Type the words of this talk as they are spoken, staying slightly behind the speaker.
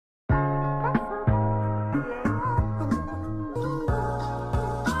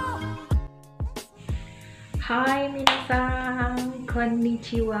Hai minasan,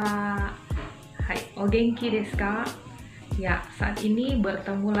 konnichiwa. Hai, o genki desu ka? Ya, saat ini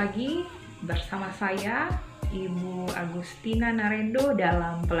bertemu lagi bersama saya, Ibu Agustina Narendo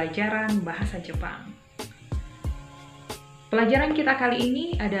dalam pelajaran bahasa Jepang. Pelajaran kita kali ini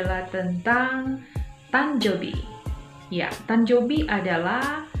adalah tentang TANJOUBI. Ya, TANJOUBI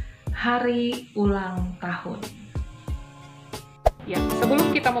adalah hari ulang tahun. Ya,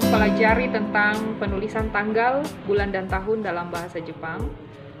 sebelum kita mempelajari tentang penulisan tanggal, bulan, dan tahun dalam bahasa Jepang,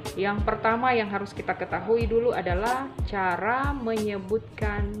 yang pertama yang harus kita ketahui dulu adalah cara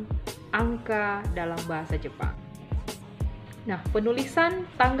menyebutkan angka dalam bahasa Jepang. Nah, penulisan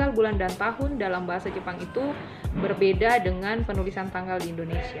tanggal, bulan, dan tahun dalam bahasa Jepang itu berbeda dengan penulisan tanggal di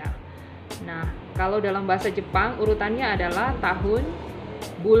Indonesia. Nah, kalau dalam bahasa Jepang urutannya adalah tahun,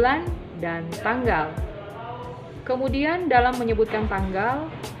 bulan, dan tanggal. Kemudian dalam menyebutkan tanggal,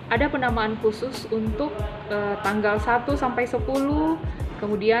 ada penamaan khusus untuk tanggal 1 sampai 10,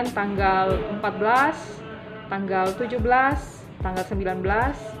 kemudian tanggal 14, tanggal 17, tanggal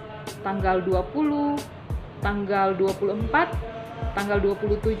 19, tanggal 20, tanggal 24, tanggal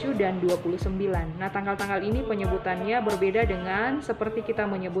 27, dan 29. Nah, tanggal-tanggal ini penyebutannya berbeda dengan seperti kita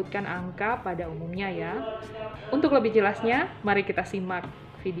menyebutkan angka pada umumnya ya. Untuk lebih jelasnya, mari kita simak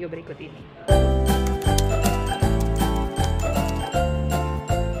video berikut ini.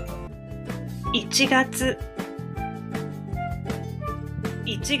 1月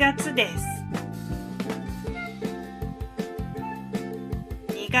です。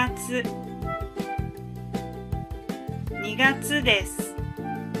2月です。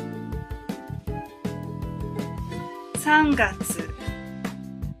3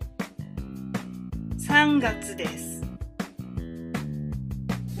月です。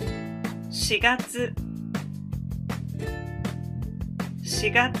4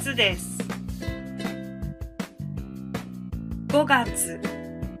月です。5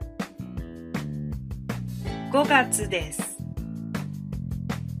月です。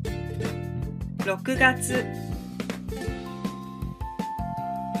6月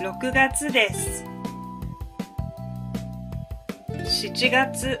です。7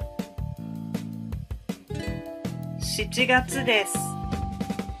月です。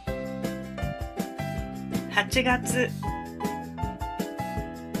8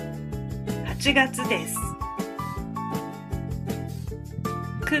月です。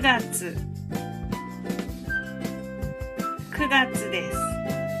9月です。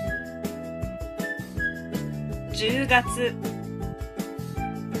10月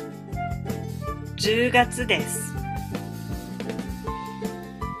です。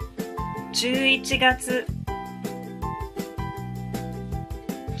11月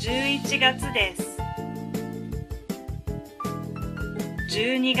です。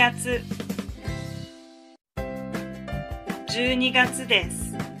12月で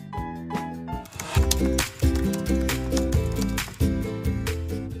す。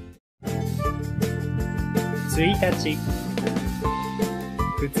1日、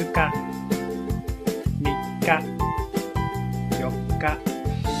2日、3日、4日、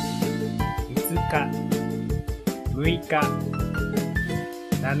5日、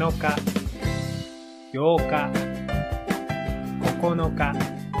6日、7日、8日、9日、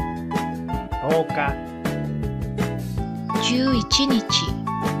10日、11日、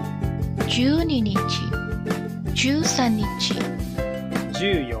12日、13日、14日、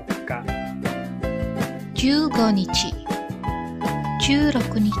15日、16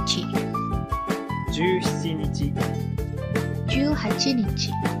日、17日、18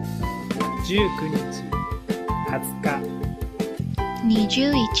日、19日、20日、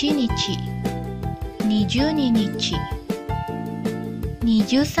21日、22日、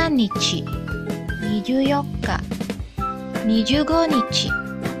23日、24日、25日、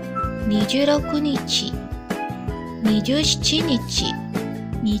26日、27日、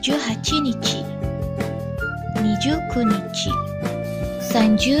28日、29日、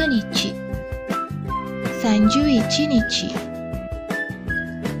30日、31日.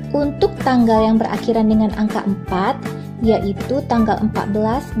 Untuk tanggal yang berakhiran dengan angka 4, yaitu tanggal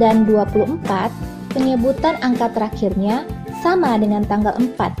 14 dan 24, penyebutan angka terakhirnya sama dengan tanggal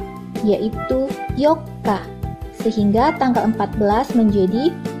 4, yaitu yokka, sehingga tanggal 14 menjadi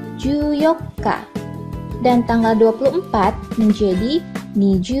juyokka, dan tanggal 24 menjadi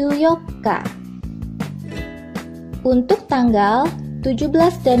nijuyokka. Untuk tanggal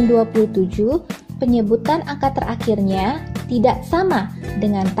 17 dan 27, penyebutan angka terakhirnya tidak sama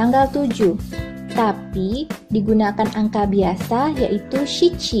dengan tanggal 7, tapi digunakan angka biasa yaitu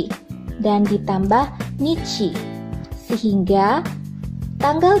shichi dan ditambah nichi, sehingga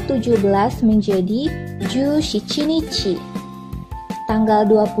Tanggal 17 menjadi Ju Shichinichi. Tanggal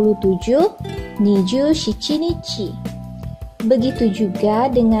 27 Niju Shichinichi. Begitu juga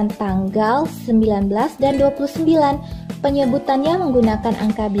dengan tanggal 19 dan 29. Penyebutannya menggunakan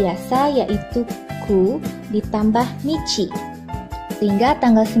angka biasa yaitu ku ditambah nichi. Sehingga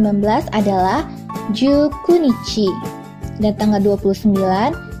tanggal 19 adalah Ju Kunichi dan tanggal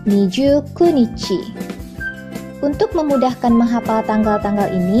 29 Niju Kunichi. Untuk memudahkan menghafal tanggal-tanggal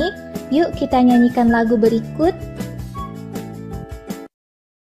ini, yuk kita nyanyikan lagu berikut.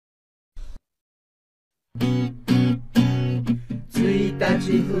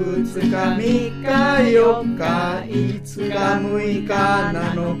 Tachi, 2日、3日、4日、5日、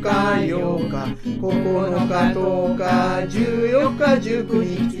6日、7日、8日、9日、10日、14日、19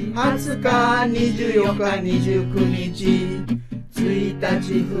日、20日、24日、29日。1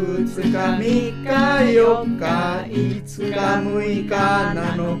日、2日、3日、4日、5日、6日、7日、8日、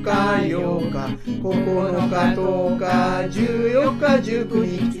9日、10日、14日、19日、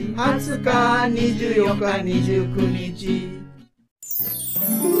20日、24日、29日。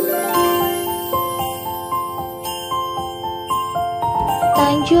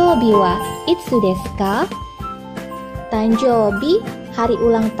Tanjoubi wa itsu desu ka? Tanjoubi, hari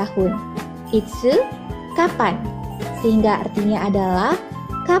ulang tahun. Itsu, kapan? Sehingga artinya adalah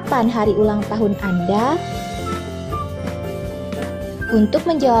kapan hari ulang tahun Anda? Untuk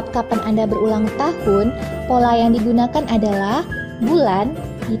menjawab kapan Anda berulang tahun, pola yang digunakan adalah bulan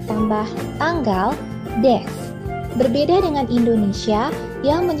ditambah tanggal des. Berbeda dengan Indonesia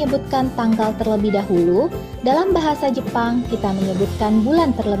yang menyebutkan tanggal terlebih dahulu, dalam bahasa Jepang kita menyebutkan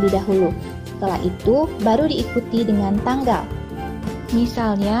bulan terlebih dahulu. Setelah itu baru diikuti dengan tanggal.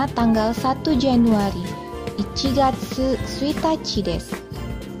 Misalnya tanggal 1 Januari, 1月1日です。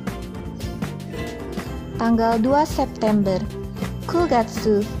Tanggal 2 September, 9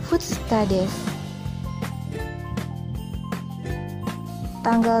月2日です。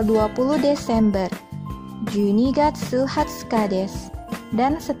Tanggal 20 Desember, 12月20日です。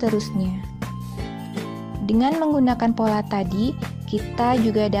Dan seterusnya. Dengan menggunakan pola tadi, kita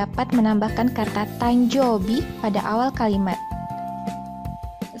juga dapat menambahkan kata tanjoubi pada awal kalimat.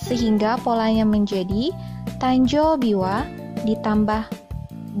 Sehingga polanya menjadi tanjoubi wa ditambah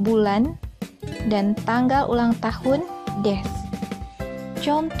bulan dan tanggal ulang tahun des.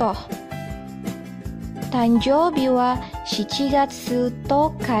 Contoh, tanjoubi wa 7月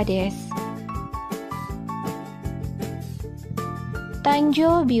10日です。誕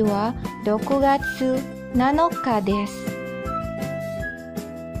生日は6月7日です。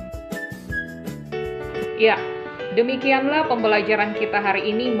Ya, demikianlah pembelajaran kita hari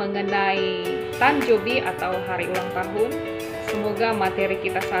ini mengenai Tanjoubi atau hari ulang tahun. Semoga materi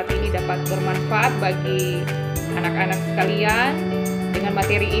kita saat ini dapat bermanfaat bagi anak-anak sekalian. Dengan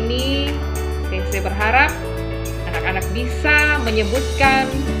materi ini, saya berharap anak-anak bisa menyebutkan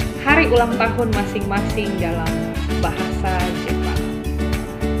hari ulang tahun masing-masing dalam bahasa Jepang.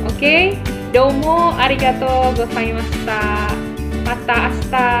 Oke, domo arigatou gozaimashita. Mata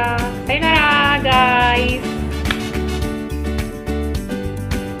asta. Sayonara, guys.